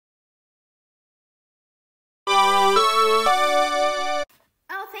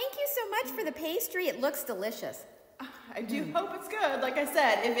much for the pastry. It looks delicious. I do hope it's good. Like I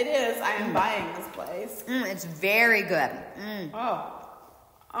said, if it is, I am buying this place. It's very good.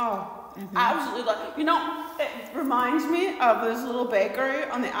 Absolutely. You know, it reminds me of this little bakery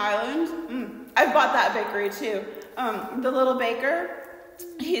on the island. I bought that bakery too. The little baker,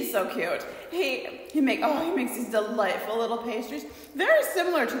 he's so cute. He makes these delightful little pastries. Very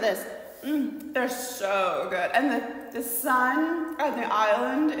similar to this. They're so good. And the sun on the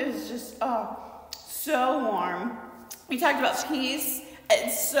island is just so warm. We talked about peace.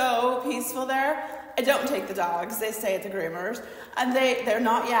 It's so peaceful there. I don't take the dogs. They stay at the groomers. And they're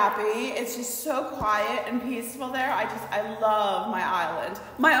not yappy. It's just so quiet and peaceful there. I love my island.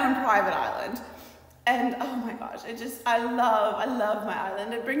 My own private island. And oh my gosh, I love my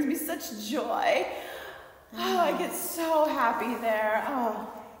island. It brings me such joy. Oh, I get so happy there.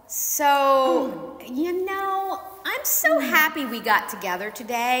 So, I'm so happy we got together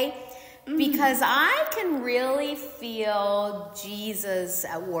today because I can really feel Jesus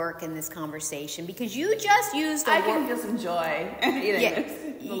at work in this conversation because you just used I can feel some joy eating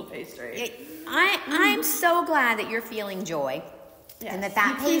this little pastry. I'm so glad that you're feeling joy. Yes, and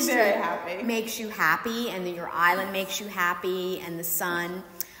that pastry makes you happy and that your island makes you happy and the sun.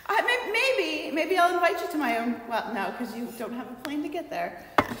 Maybe I'll invite you to my own, well, no, because you don't have a plane to get there.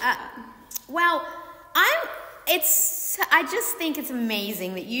 I just think it's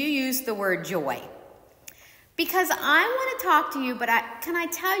amazing that you use the word joy. Because I want to talk to you, but can I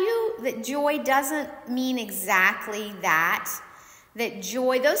tell you that joy doesn't mean exactly that? That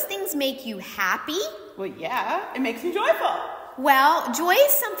joy, those things make you happy. Well, yeah, it makes me joyful. Well, joy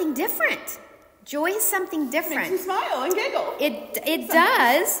is something different. Joy is something different. It makes me smile and giggle. It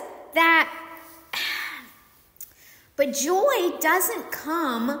does that. But joy doesn't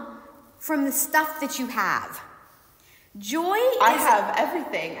come from the stuff that you have. Joy is... I have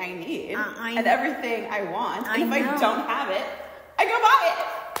everything I need and everything I want. And if I don't have it, I go buy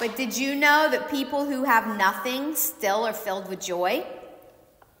it. But did you know that people who have nothing still are filled with joy?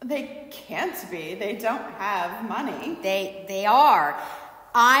 They can't be. They don't have money. They are.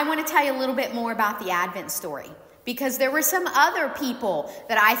 I want to tell you a little bit more about the Advent story because there were some other people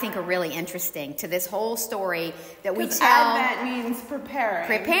that I think are really interesting to this whole story that we tell. Advent means preparing.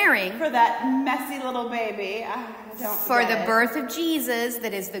 Preparing. For that messy little baby. For the birth of Jesus,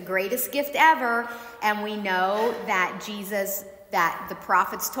 that is the greatest gift ever. And we know that that the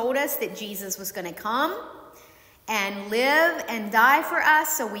prophets told us that Jesus was going to come and live and die for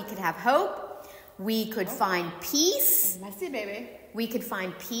us so we could have hope. We could find peace. Messy baby. We could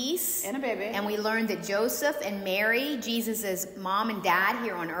find peace. And a baby. And we learned that Joseph and Mary, Jesus' mom and dad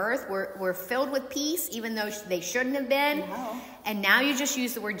here on earth, were filled with peace, even though they shouldn't have been. No. And now you just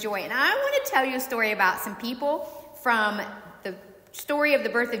use the word joy. And I want to tell you a story about some people from the story of the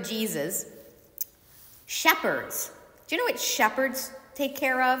birth of Jesus. Shepherds. Do you know what shepherds take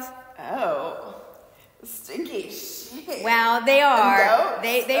care of? Oh. Stinky sheep. Well, they are.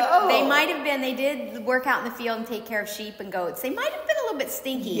 They might have been. They did work out in the field and take care of sheep and goats. They might have been a little bit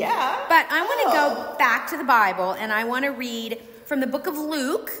stinky. Yeah. But I want to go back to the Bible and I want to read from the book of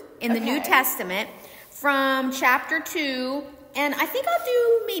Luke in the New Testament from chapter 2. And I think I'll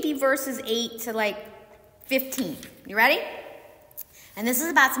do maybe verses 8 to 15. You ready? And this is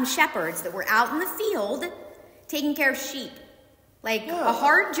about some shepherds that were out in the field taking care of sheep. A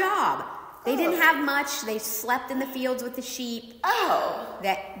hard job. They didn't have much. They slept in the fields with the sheep.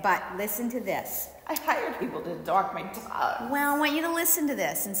 But listen to this. I hired people to dog my dog. Well, I want you to listen to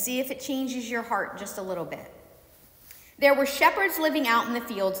this and see if it changes your heart just a little bit. There were shepherds living out in the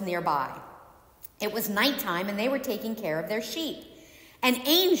fields nearby. It was nighttime and they were taking care of their sheep. An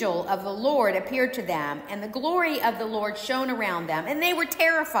angel of the Lord appeared to them, and the glory of the Lord shone around them, and they were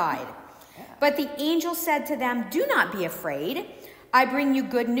terrified. But the angel said to them, "Do not be afraid. I bring you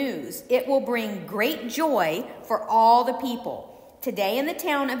good news. It will bring great joy for all the people. Today in the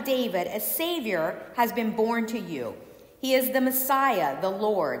town of David, a Savior has been born to you. He is the Messiah, the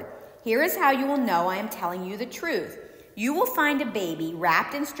Lord. Here is how you will know I am telling you the truth. You will find a baby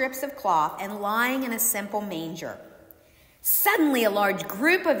wrapped in strips of cloth and lying in a simple manger." Suddenly, a large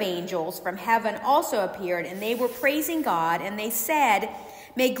group of angels from heaven also appeared, and they were praising God, and they said,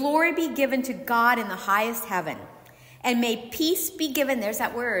 "May glory be given to God in the highest heaven. And may peace be given," there's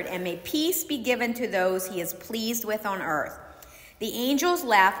that word, "and may peace be given to those he is pleased with on earth." The angels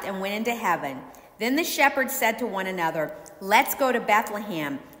left and went into heaven. Then the shepherds said to one another, "Let's go to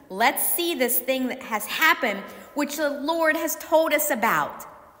Bethlehem. Let's see this thing that has happened, which the Lord has told us about."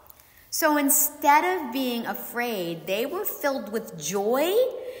 So instead of being afraid, they were filled with joy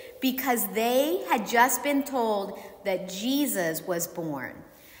because they had just been told that Jesus was born.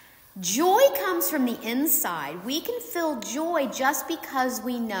 Joy comes from the inside. We can feel joy just because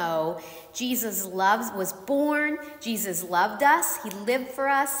we know Jesus was born, Jesus loved us, he lived for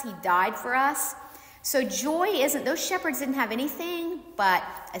us, he died for us. So joy isn't, those shepherds didn't have anything but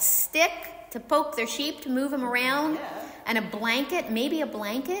a stick to poke their sheep, to move them around, and a blanket, maybe a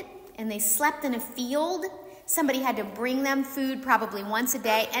blanket, and they slept in a field. Somebody had to bring them food probably once a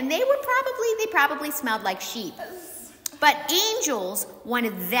day, and they probably smelled like sheep. But angels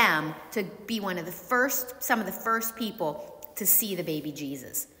wanted them to be some of the first people to see the baby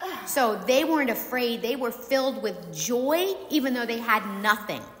Jesus. So they weren't afraid. They were filled with joy, even though they had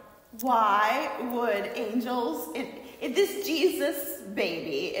nothing. Why would angels, if this Jesus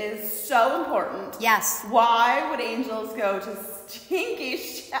baby is so important, yes, why would angels go to stinky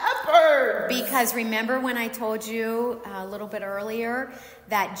shepherds? Because remember when I told you a little bit earlier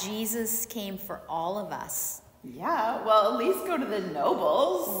that Jesus came for all of us? Yeah, well, at least go to the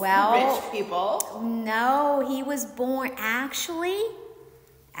nobles, rich people. No, he was born, actually,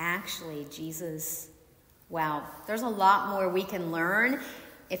 Jesus, wow, there's a lot more we can learn.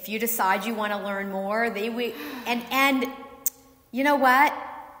 If you decide you want to learn more, and you know what?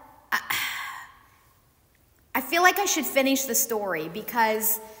 I feel like I should finish the story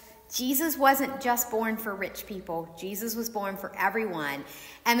because Jesus wasn't just born for rich people. Jesus was born for everyone.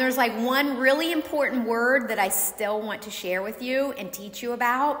 And there's like one really important word that I still want to share with you and teach you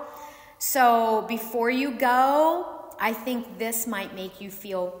about. So before you go, I think this might make you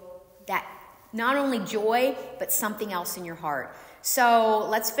feel that not only joy, but something else in your heart. So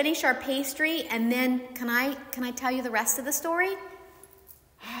let's finish our pastry, and then can I tell you the rest of the story?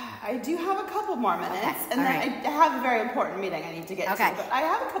 I do have a couple more minutes, okay. And then I have a very important meeting I need to get to, but I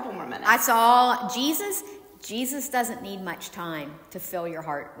have a couple more minutes. That's all. Jesus doesn't need much time to fill your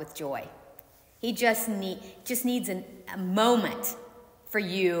heart with joy. He just needs a moment for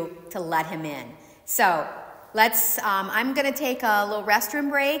you to let him in. So let's. I'm going to take a little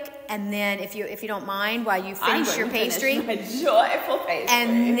restroom break, and then if you don't mind, while you finish your pastry, my joyful pastry,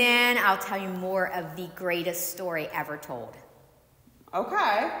 and then I'll tell you more of the greatest story ever told.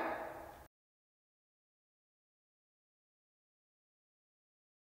 Okay.